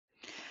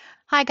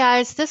Hi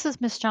guys, this is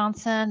Miss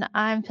Johnson.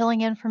 I'm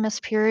filling in for Miss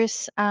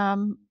Pierce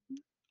on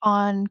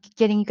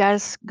getting you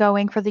guys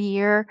going for the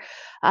year.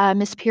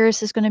 Miss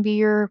Pierce is going to be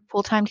your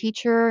full-time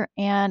teacher,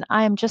 and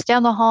I am just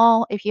down the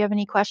hall if you have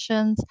any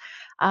questions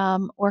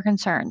or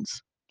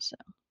concerns.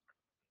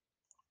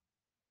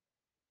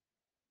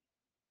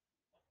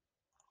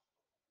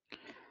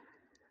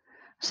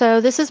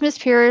 So this is Miss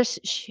Pierce.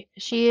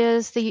 She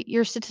is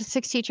your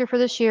statistics teacher for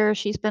this year.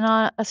 She's been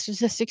a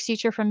statistics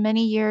teacher for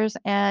many years,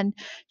 and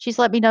she's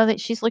let me know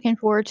that she's looking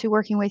forward to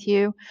working with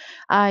you.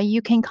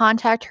 You can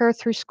contact her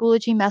through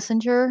Schoology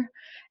Messenger,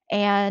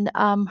 and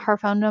her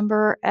phone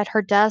number at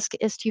her desk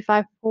is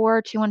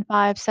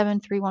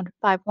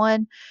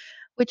 254-215-7151,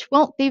 which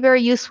won't be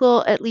very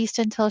useful, at least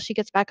until she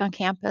gets back on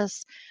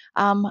campus,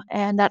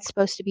 and that's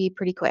supposed to be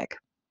pretty quick.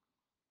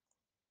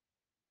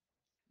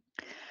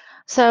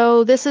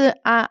 So this is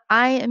I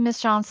am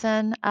Miss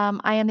Johnson.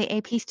 I am the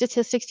AP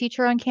statistics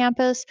teacher on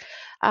campus.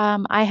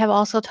 I have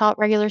also taught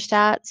regular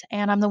stats,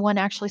 and I'm the one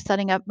actually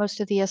setting up most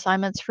of the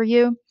assignments for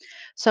you.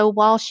 So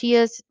while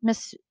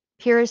Miss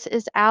Pierce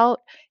is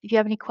out, if you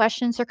have any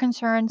questions or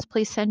concerns,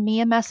 please send me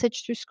a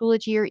message through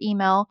Schoology or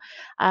email.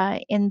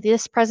 In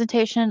this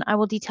presentation, I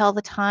will detail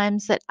the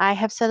times that I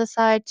have set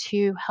aside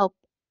to help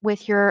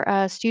with your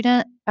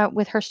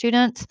with her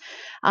students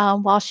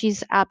while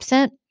she's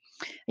absent.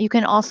 You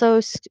can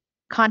also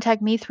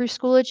contact me through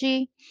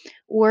Schoology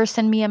or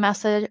send me a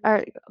message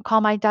or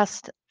call my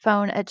desk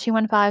phone at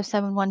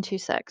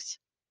 215-7126.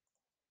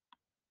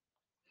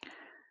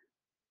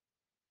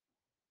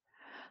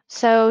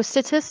 So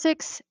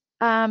statistics,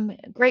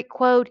 great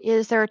quote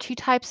is there are two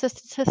types of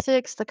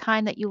statistics, the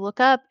kind that you look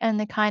up and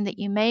the kind that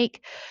you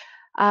make.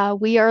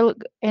 We are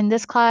in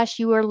this class,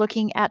 you are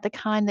looking at the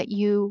kind that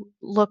you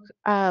look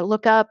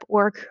up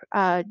or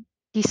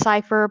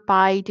decipher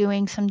by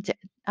doing some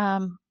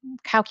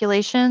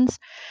calculations.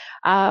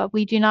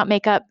 We do not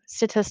make up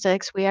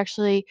statistics. We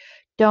actually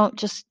don't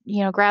just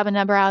grab a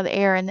number out of the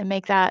air and then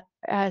make that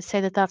say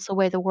that that's the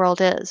way the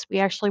world is. We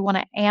actually want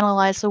to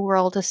analyze the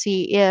world to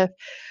see if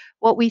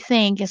what we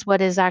think is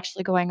what is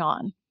actually going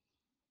on.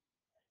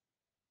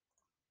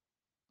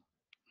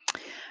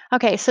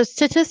 Okay, so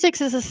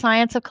statistics is a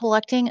science of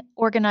collecting,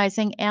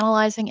 organizing,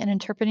 analyzing, and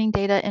interpreting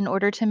data in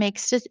order to make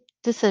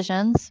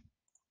decisions.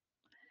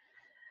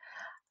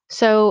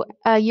 So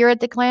year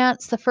at the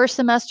glance, the first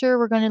semester,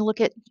 we're going to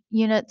look at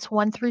units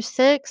 1 through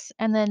 6,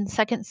 and then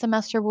second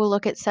semester, we'll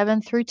look at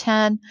 7 through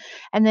 10.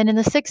 And then in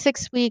the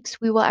 6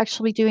 weeks, we will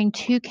actually be doing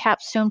 2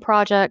 capstone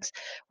projects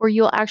where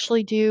you'll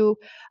actually do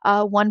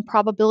one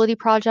probability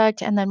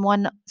project and then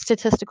one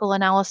statistical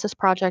analysis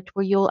project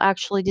where you'll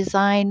actually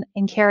design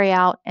and carry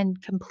out and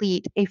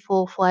complete a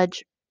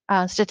full-fledged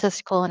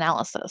statistical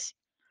analysis.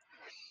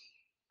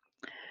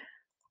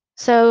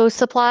 So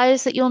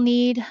supplies that you'll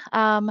need,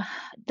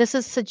 this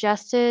is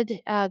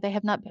suggested. They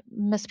have not,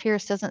 Miss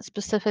Pierce doesn't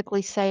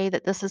specifically say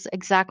that this is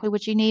exactly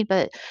what you need,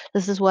 but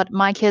this is what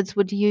my kids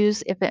would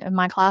use if in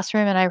my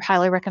classroom, and I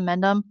highly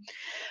recommend them.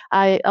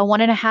 A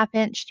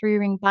 1.5-inch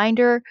 3-ring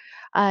binder,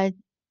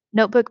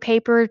 notebook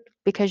paper,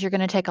 because you're going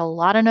to take a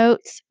lot of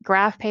notes,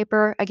 graph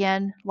paper,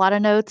 again, a lot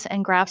of notes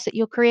and graphs that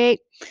you'll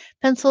create,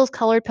 pencils,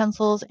 colored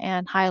pencils,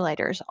 and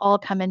highlighters all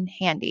come in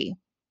handy.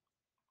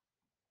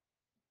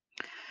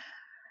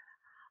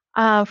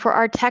 For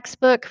our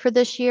textbook for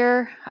this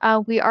year,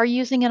 we are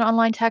using an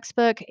online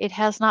textbook. It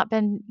has not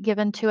been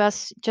given to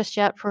us just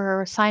yet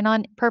for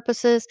sign-on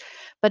purposes,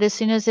 but as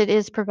soon as it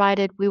is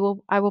provided,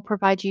 I will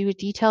provide you a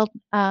detailed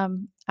the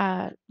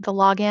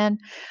login.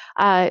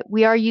 I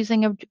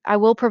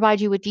will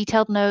provide you with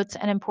detailed notes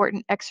and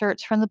important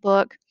excerpts from the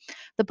book.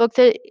 The book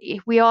that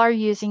we are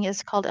using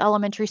is called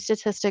Elementary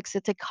Statistics.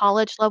 It's a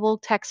college level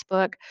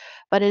textbook,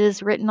 but it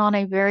is written on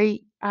a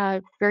very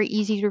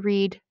easy to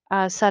read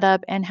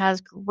setup and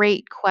has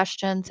great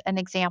questions and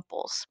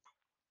examples.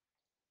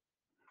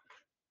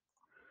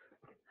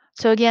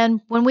 So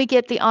again, when we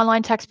get the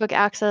online textbook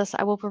access,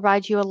 I will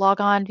provide you a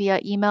logon via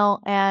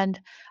email and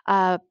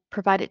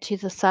provide it to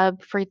the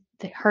sub for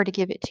her to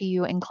give it to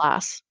you in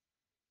class.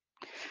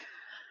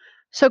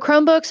 So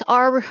Chromebooks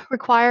are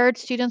required.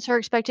 Students are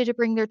expected to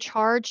bring their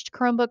charged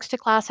Chromebooks to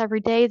class every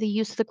day. The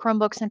use of the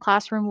Chromebooks in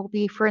classroom will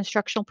be for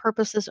instructional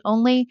purposes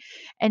only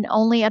and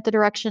only at the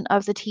direction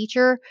of the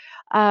teacher.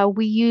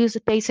 We use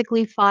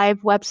basically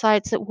 5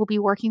 websites that we'll be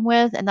working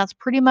with, and that's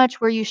pretty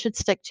much where you should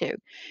stick to.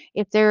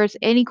 If there's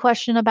any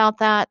question about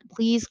that,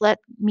 please let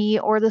me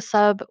or the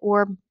sub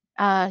or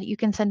you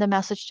can send a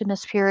message to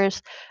Ms.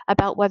 Pierce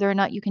about whether or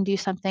not you can do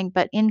something,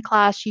 but in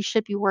class, you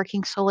should be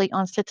working solely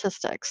on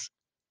statistics.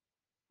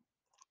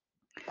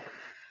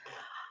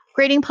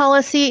 Grading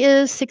policy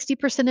is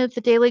 60% of the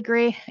daily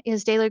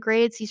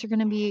grades. These are going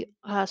to be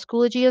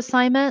Schoology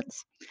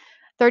assignments.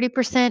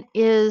 30%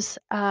 is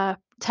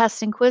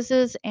tests and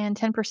quizzes, and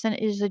 10%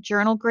 is a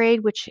journal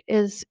grade, which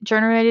is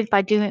generated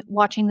by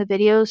watching the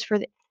videos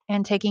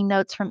and taking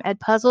notes from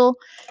Edpuzzle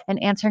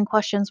and answering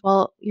questions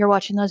while you're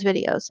watching those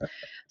videos.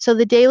 So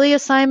the daily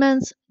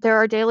assignments, there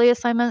are daily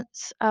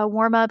assignments,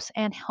 warm-ups,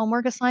 and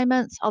homework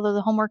assignments, although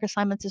the homework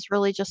assignments is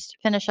really just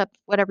finish up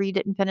whatever you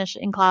didn't finish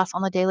in class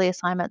on the daily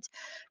assignments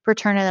for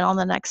turning it on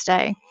the next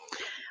day.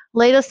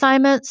 Late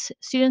assignments,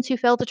 students who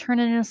fail to turn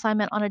in an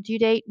assignment on a due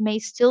date may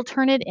still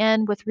turn it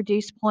in with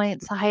reduced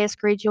points. The highest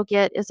grade you'll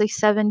get is a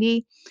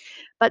 70,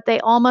 but they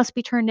all must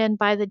be turned in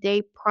by the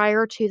day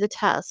prior to the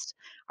test.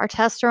 Our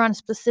tests are on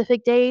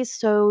specific days,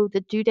 so the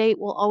due date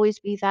will always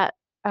be that,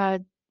 or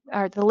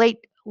the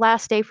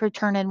last day for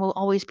turn in will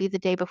always be the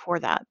day before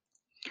that.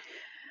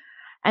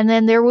 And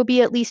then there will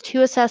be at least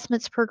 2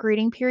 assessments per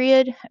grading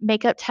period.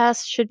 Makeup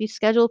tests should be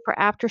scheduled for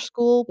after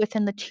school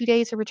within the 2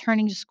 days of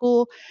returning to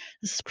school.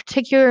 This is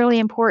particularly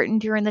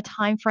important during the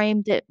time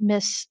frame that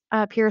Miss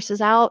Pierce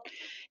is out.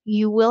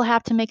 You will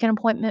have to make an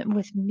appointment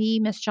with me,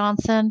 Miss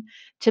Johnson,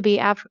 to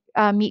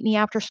meet me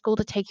after school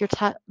to take your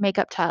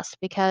makeup test,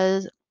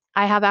 because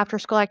I have after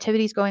school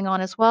activities going on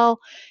as well,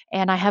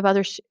 and I have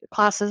other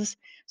classes,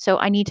 so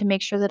I need to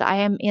make sure that I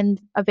am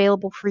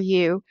available for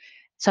you.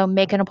 So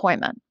make an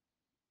appointment.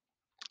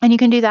 And you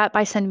can do that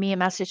by sending me a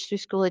message through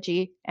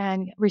Schoology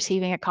and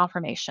receiving a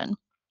confirmation.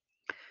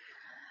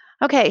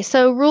 Okay,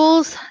 so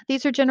rules.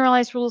 These are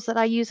generalized rules that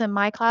I use in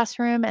my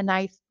classroom, and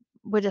I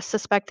would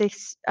suspect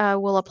this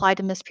will apply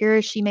to Miss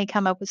Pierce. She may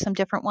come up with some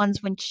different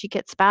ones when she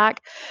gets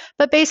back.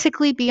 But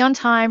basically, be on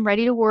time,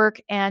 ready to work,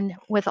 and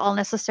with all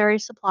necessary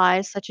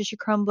supplies, such as your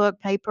Chromebook,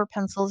 paper,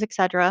 pencils,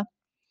 etc.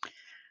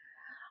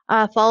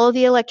 Follow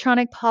the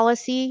electronic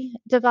policy,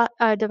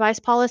 device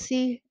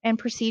policy and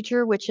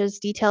procedure, which is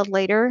detailed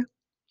later.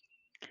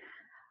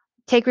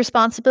 Take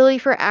responsibility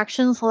for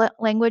actions,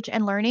 language,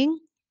 and learning.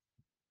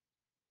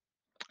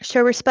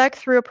 Show respect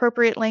through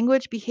appropriate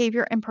language,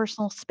 behavior, and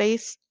personal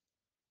space.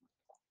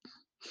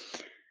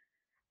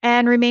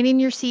 And remain in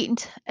your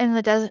seat in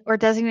the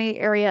designated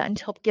area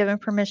until given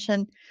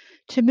permission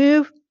to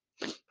move.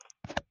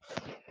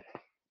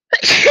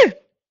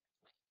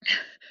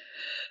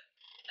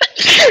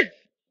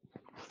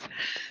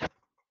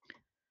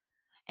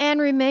 And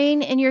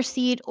remain in your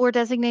seat or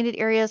designated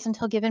areas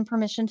until given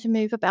permission to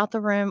move about the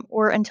room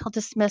or until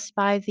dismissed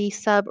by the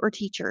sub or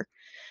teacher.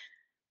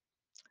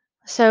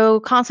 So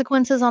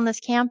consequences on this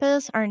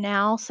campus are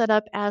now set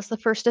up as the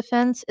first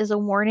offense is a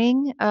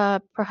warning,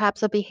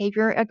 perhaps a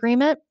behavior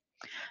agreement.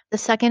 The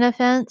second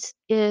offense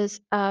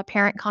is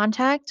parent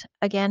contact,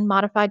 again,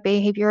 modified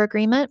behavior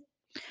agreement.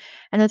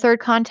 And the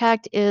third third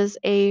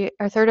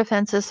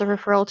offense is the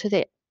referral to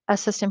the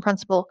assistant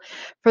principal.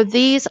 For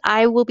these,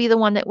 I will be the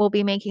one that will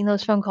be making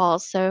those phone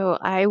calls. So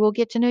I will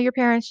get to know your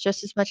parents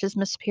just as much as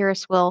Ms.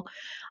 Pierce will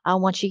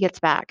once she gets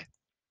back.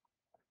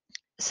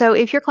 So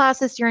if your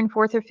class is during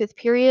 4th or 5th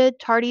period,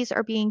 tardies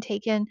are being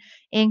taken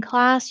in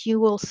class. You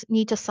will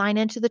need to sign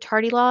into the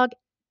tardy log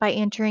by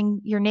entering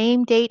your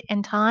name, date,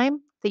 and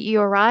time that you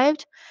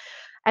arrived.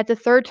 At the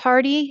 3rd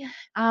tardy,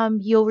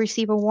 you'll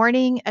receive a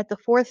warning. At the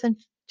 4th and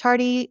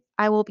tardy,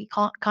 I will be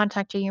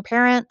contacting your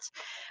parents.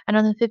 And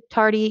on the 5th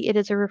tardy, it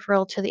is a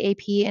referral to the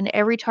AP, and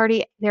every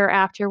tardy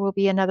thereafter will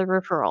be another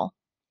referral.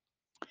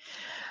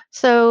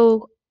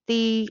 So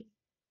the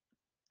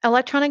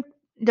electronic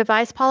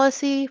device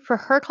policy for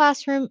her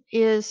classroom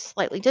is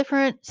slightly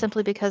different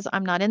simply because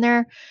I'm not in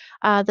there.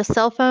 The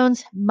cell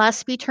phones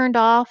must be turned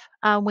off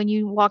when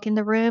you walk in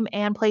the room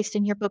and placed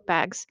in your book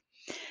bags.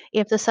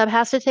 If the sub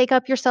has to take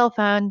up your cell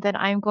phone, then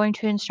I'm going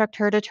to instruct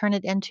her to turn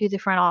it into the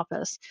front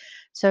office.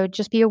 So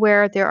just be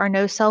aware there are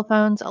no cell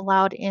phones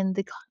allowed in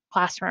the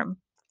classroom.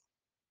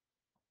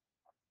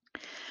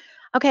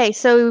 Okay,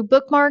 so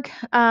bookmark.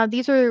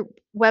 These are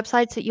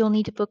websites that you'll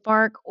need to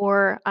bookmark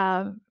or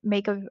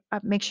make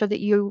sure that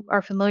you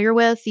are familiar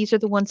with. These are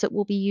the ones that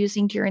we'll be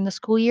using during the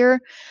school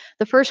year.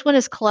 The first one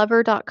is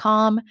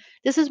clever.com.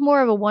 This is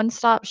more of a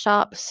one-stop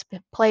shop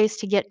place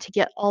to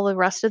get all the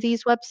rest of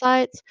these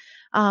websites.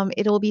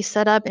 It'll be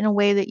set up in a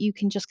way that you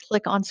can just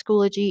click on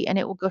Schoology and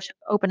it will go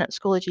open up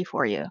Schoology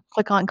for you.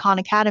 Click on Khan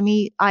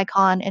Academy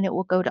icon and it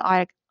will go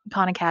to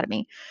Khan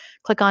Academy.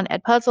 Click on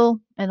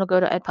Edpuzzle and it'll go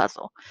to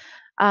Edpuzzle.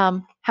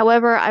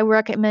 However, I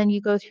recommend you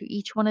go through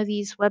each one of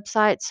these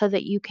websites so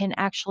that you can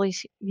actually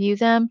view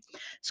them.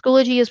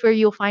 Schoology is where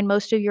you'll find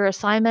most of your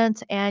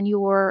assignments and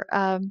your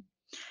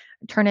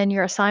turn in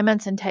your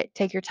assignments and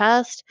take your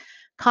test.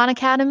 Khan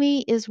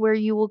Academy is where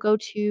you will go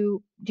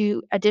to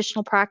do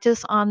additional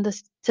practice on the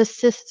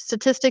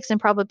statistics and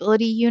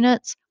probability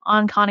units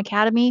on Khan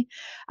Academy.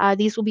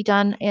 These will be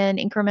done in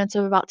increments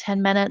of about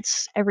 10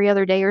 minutes every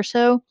other day or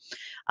so.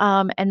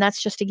 And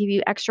that's just to give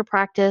you extra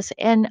practice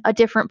and a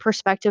different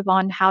perspective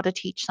on how to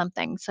teach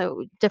something.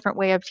 So different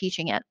way of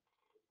teaching it.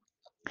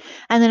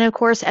 And then of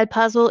course,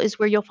 Edpuzzle is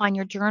where you'll find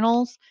your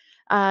journals,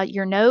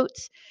 your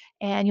notes,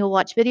 and you'll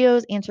watch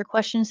videos, answer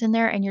questions in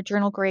there, and your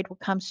journal grade will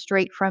come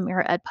straight from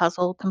your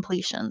Edpuzzle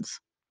completions.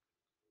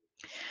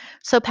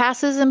 So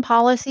passes and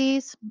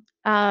policies.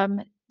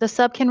 The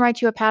sub can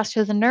write you a pass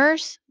to the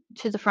nurse,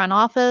 to the front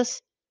office,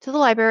 to the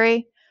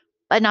library,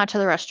 but not to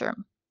the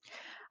restroom.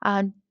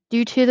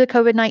 Due to the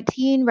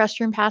COVID-19,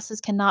 restroom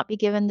passes cannot be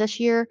given this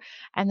year,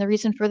 and the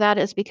reason for that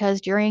is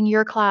because during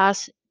your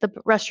class, the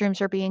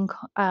restrooms are being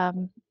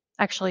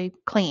actually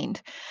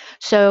cleaned.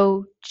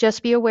 So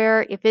just be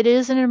aware, if it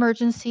is an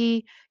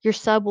emergency, your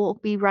sub will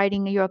be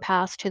writing you a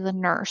pass to the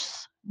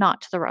nurse,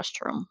 not to the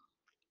restroom.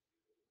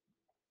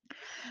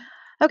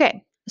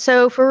 Okay,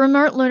 so for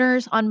remote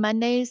learners on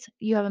Mondays,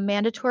 you have a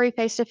mandatory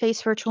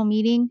face-to-face virtual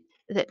meeting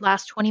that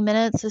lasts 20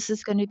 minutes. This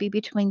is going to be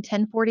between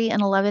 10:40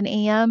 and 11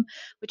 a.m.,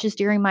 which is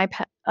during my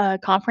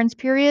conference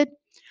period.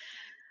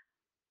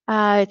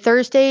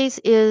 Thursdays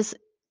is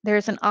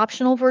there's an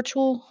optional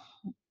virtual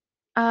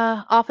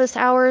office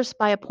hours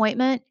by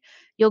appointment.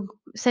 You'll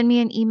send me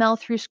an email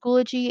through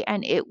Schoology,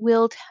 and it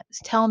will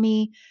tell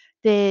me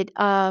that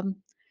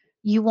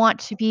you want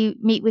to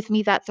meet with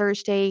me that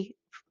Thursday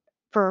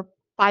for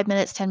 5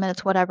 minutes, 10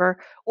 minutes,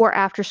 whatever, or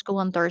after school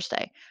on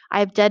Thursday.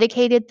 I've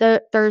dedicated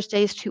the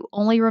Thursdays to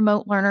only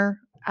remote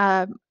learner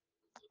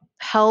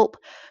help.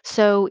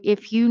 So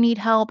if you need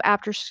help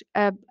after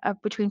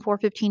between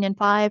 4:15 and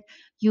 5,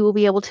 you will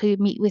be able to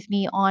meet with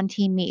me on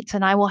Team Meets,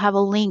 and I will have a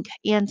link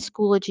in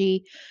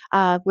Schoology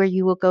where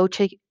you will go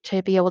to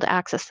be able to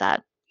access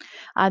that.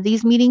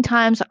 These meeting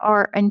times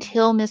are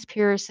until Miss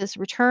Pierce's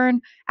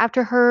return.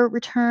 After her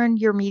return,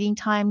 your meeting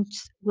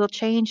times will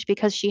change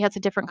because she has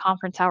a different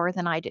conference hour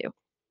than I do.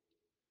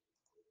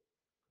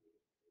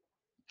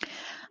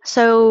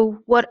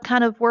 So what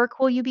kind of work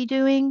will you be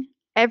doing?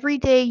 Every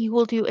day you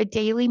will do a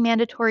daily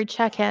mandatory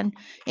check-in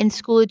in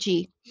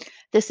Schoology.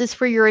 This is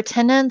for your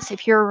attendance.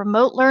 If you're a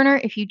remote learner,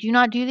 if you do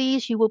not do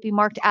these, you will be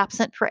marked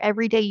absent for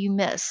every day you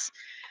miss.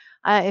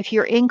 If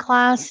you're in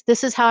class,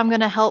 this is how I'm going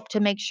to help to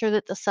make sure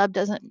that the sub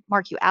doesn't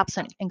mark you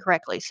absent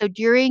incorrectly. So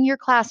during your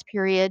class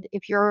period,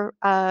 if you're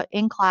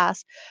in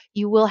class,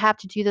 you will have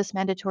to do this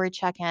mandatory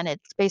check-in.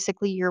 It's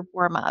basically your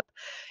warm-up.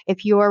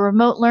 If you're a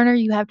remote learner,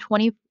 you have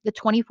the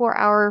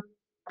 24-hour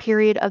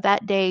period of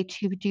that day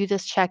to do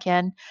this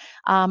check-in,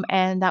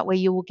 and that way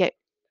you will get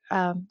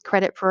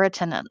credit for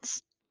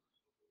attendance.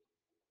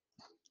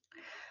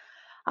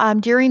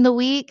 During the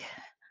week,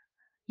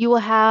 you will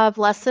have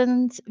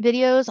lessons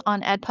videos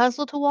on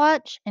Edpuzzle to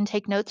watch and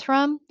take notes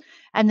from,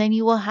 and then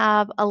you will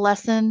have a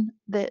lesson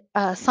that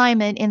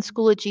assignment in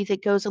Schoology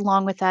that goes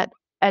along with that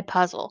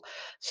Edpuzzle.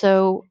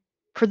 So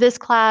for this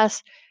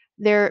class,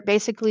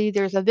 there's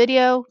a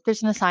video,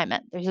 there's an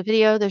assignment. There's a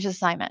video, there's an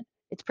assignment.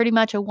 It's pretty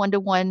much a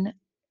one-to-one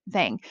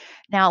thing.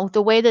 Now,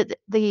 the way that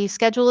the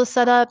schedule is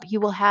set up, you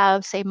will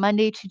have, say,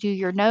 Monday to do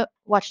your note,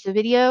 watch the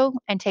video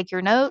and take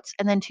your notes,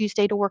 and then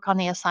Tuesday to work on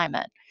the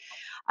assignment.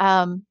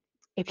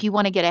 If you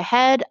want to get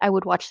ahead, I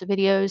would watch the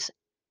videos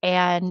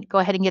and go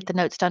ahead and get the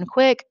notes done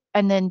quick,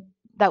 and then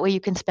that way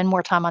you can spend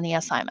more time on the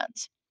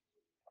assignments.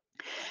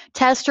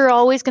 Tests are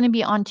always going to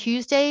be on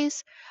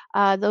Tuesdays.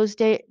 Those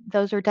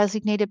are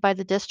designated by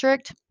the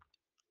district.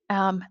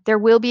 There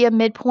will be a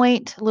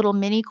midpoint little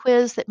mini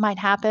quiz that might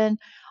happen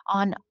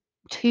on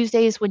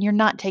Tuesdays when you're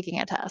not taking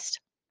a test.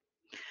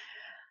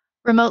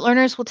 Remote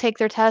learners will take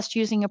their test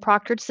using a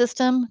proctored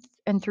system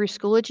and through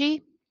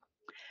Schoology.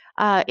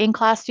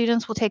 In-class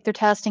students will take their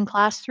test in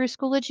class through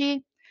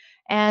Schoology.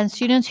 And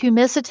students who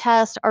miss a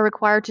test are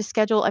required to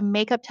schedule a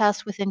makeup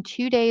test within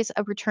 2 days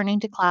of returning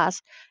to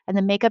class, and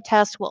the makeup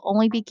test will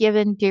only be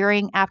given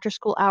during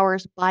after-school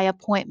hours by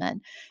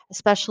appointment,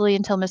 especially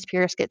until Ms.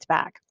 Pierce gets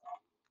back.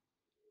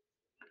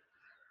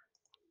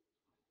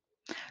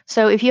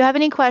 So if you have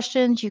any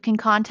questions, you can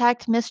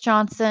contact Ms.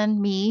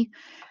 Johnson, me,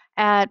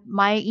 at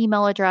my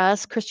email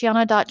address,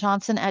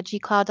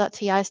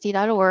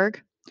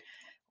 christiana.johnson@gcloud.cisd.org,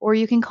 or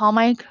you can call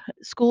my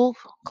school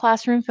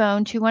classroom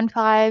phone,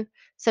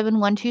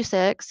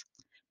 215-7126.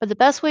 But the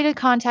best way to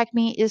contact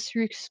me is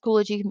through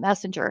Schoology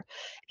Messenger.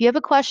 If you have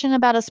a question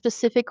about a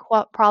specific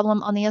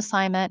problem on the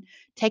assignment,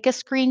 take a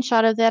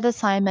screenshot of that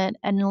assignment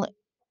and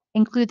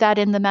include that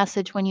in the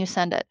message when you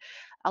send it.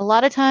 A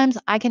lot of times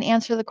I can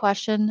answer the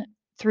question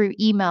through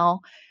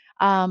email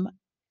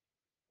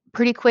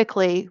pretty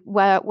quickly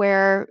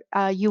where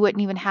you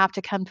wouldn't even have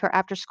to come for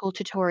after school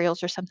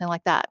tutorials or something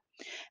like that.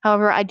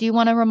 However, I do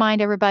want to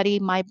remind everybody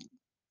my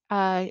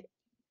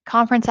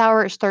conference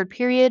hour is third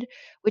period,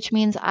 which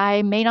means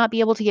I may not be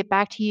able to get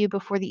back to you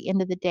before the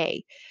end of the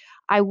day.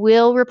 I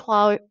will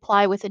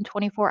reply within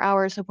 24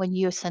 hours of when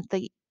you have sent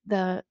the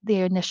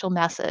initial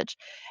message,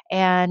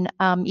 and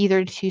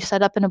either to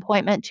set up an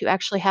appointment to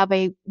actually have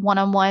a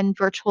one-on-one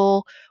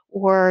virtual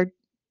or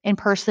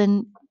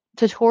in-person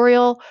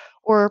tutorial,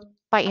 or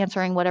by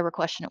answering whatever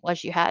question it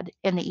was you had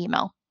in the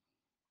email.